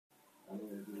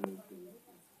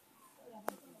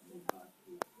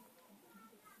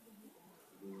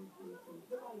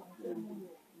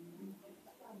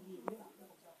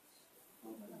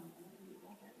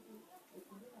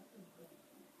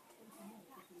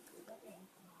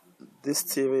This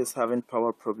TV is having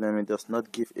power problem. It does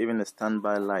not give even a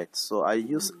standby light. So I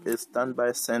use a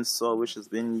standby sensor which is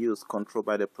being used, controlled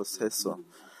by the processor.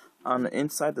 And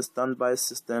inside the standby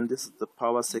system, this is the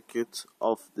power circuit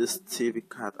of this TV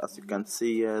card. As you can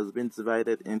see here, it's been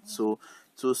divided into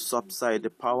two subsides, the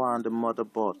power and the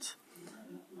motherboard.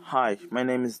 Hi, my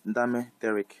name is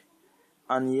Derrick,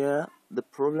 and here the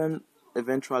problem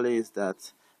eventually is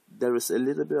that there is a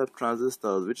little bit of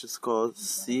transistors which is called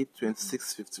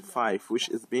C2655, which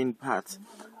is being bad,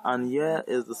 and here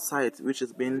is the site which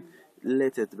is being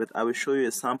rated, but I will show you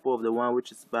a sample of the one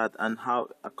which is bad and how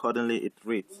accordingly it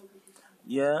reads.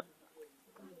 Here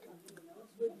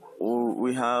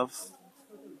we have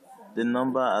the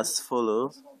number as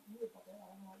follows.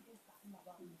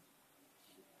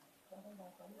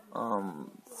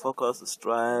 Focus is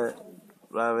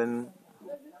driving.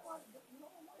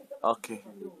 Okay,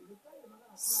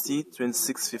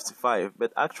 C2655,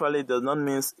 but actually it does not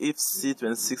mean if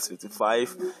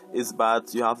C2655 is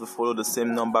bad you have to follow the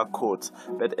same number code,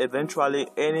 but eventually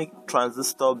any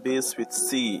transistor based with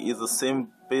C is the same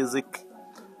basic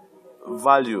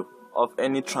value of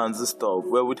any transistor,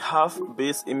 where we have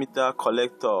base emitter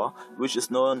collector which is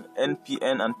known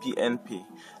NPN and PNP.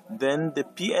 Then the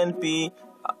PNP,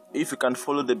 if you can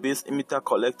follow the base emitter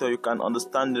collector, you can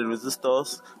understand the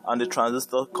resistors and the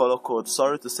transistor color code.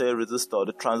 Sorry to say resistor,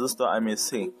 the transistor I may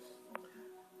say.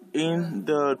 In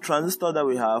the transistor that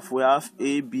we have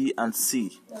A, B and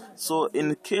C. So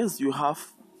in case you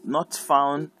have not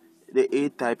found the A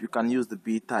type, you can use the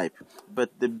B type, but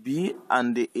the B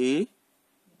and the A,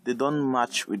 they don't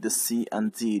match with the C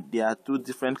and D. They are two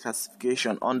different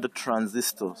classifications on the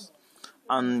transistors.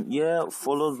 And here,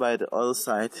 followed by the other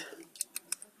side,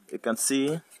 you can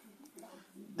see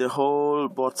the whole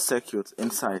board circuit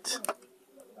inside.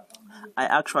 I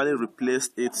actually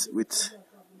replaced it with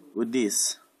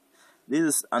this. This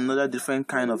is another different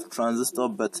kind of transistor,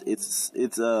 but it's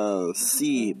a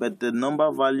C, but the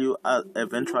number value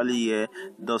eventually here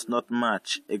does not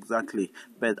match exactly.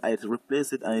 But I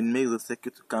replace it and it makes the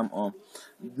circuit to come on.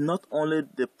 Not only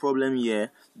the problem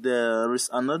here, there is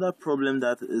another problem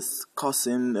that is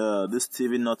causing this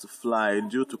TV not to fly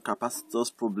due to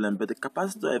capacitors problem. But the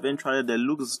capacitor eventually they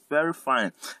looks very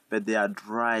fine, but they are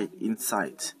dry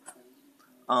inside.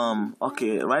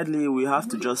 Okay, rightly we have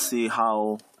to just see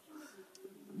how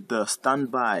the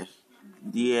standby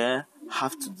there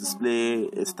have to display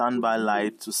a standby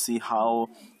light to see how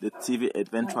the TV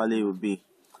eventually will be.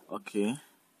 Okay,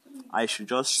 I should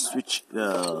just switch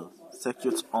the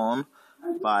circuit on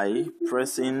by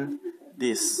pressing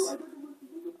this.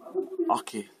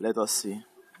 Okay, let us see.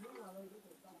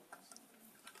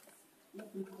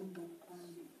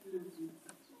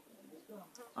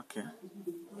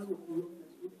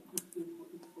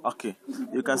 Okay,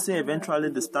 you can see eventually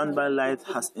the standby light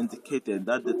has indicated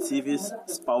that the TV's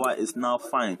power is now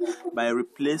fine by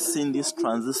replacing this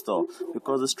transistor,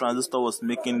 because this transistor was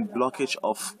making blockage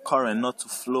of current not to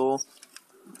flow.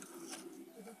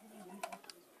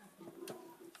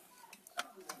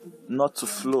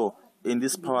 In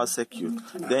this power circuit.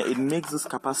 Then it makes this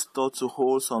capacitor to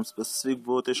hold some specific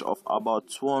voltage of about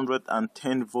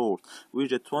 210 volt, which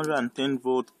the 210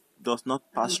 volt does not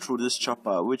pass through this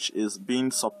chopper, which is being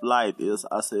supplied as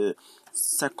a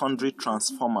secondary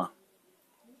transformer.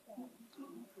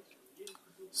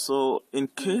 So in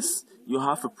case you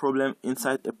have a problem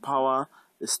inside a power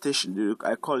station,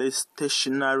 I call it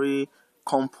stationary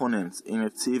components in a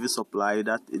TV supply,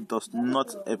 that it does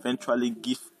not eventually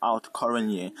give out current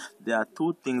here. There are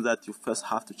two things that you first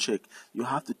have to check. You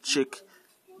have to check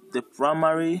the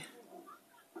primary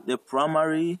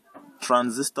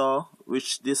transistor,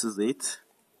 which this is it,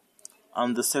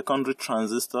 and the secondary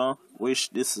transistor, which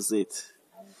this is it.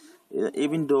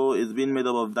 Even though it's been made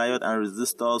up of diode and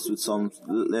resistors with some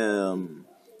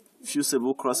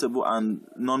fusible, crossable and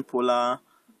non-polar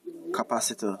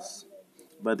capacitors,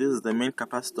 but this is the main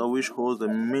capacitor which holds the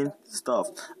main stuff.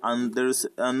 And there is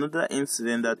another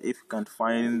incident that if you can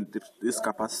find this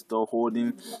capacitor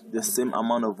holding the same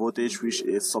amount of voltage which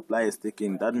a supply is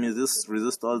taking, that means this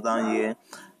resistors down here,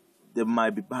 they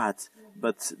might be bad,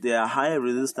 but they are high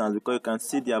resistance, because you can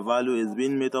see their value is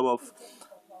being made up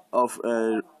of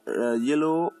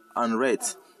yellow and red.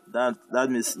 That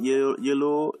means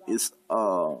yellow is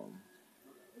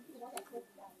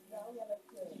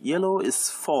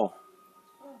 4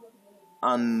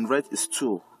 and red is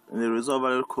 2 in the result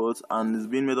value code, and it's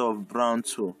being made up of brown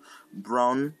too.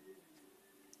 Brown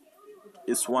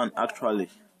is 1 actually,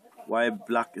 while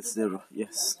black is 0.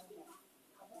 Yes,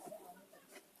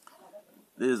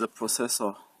 this is the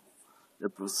processor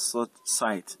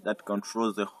site that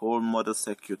controls the whole motor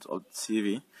circuit of the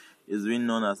TV. is being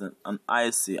known as an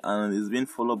IC, and it's being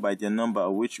followed by their number,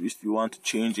 which if you want to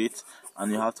change it, and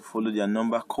you have to follow their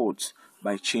number codes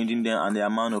by changing them, and the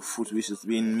amount of food which is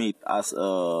being made as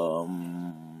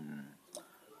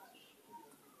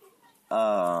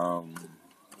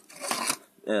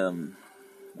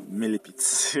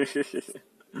millipits.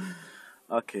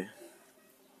 Okay.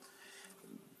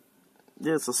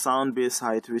 There's a sound-based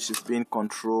height which is being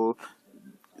controlled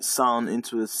sound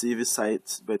into a CV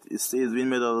site, but it says being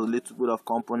made of a little bit of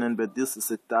component, but this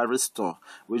is a thyristor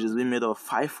which is being made of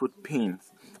 5-foot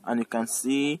pins, and you can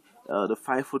see the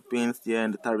 5-foot pins there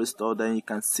in the thyristor. Then you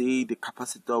can see the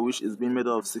capacitor which is being made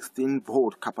of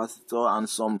 16-volt capacitor and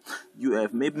some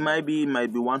UF, might be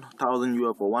 1000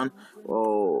 UF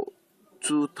or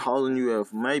 2000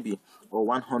 UF, maybe, or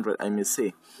 100 I may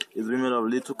say. It's being made of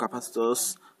little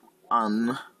capacitors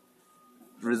and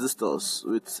resistors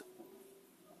with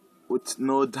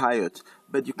no diode.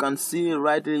 But you can see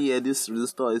right here this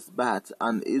resistor is bad,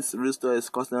 and its resistor is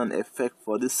causing an effect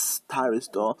for this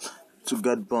thyristor to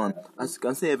get burned. As you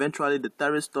can see, eventually the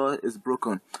thyristor is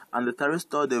broken, and the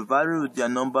thyristor, they vary with their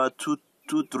number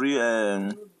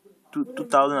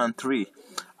 2003.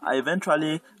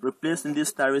 Eventually replacing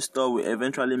this thyristor will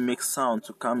eventually make sound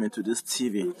to come into this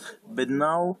TV. But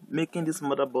now making this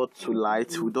motherboard to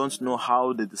light, we don't know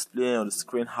how the display on the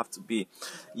screen have to be.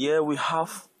 Here we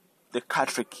have the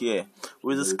cartridge here,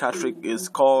 which this cartridge is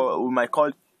called, we might call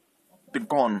it the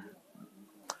gun.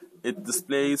 It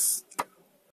displays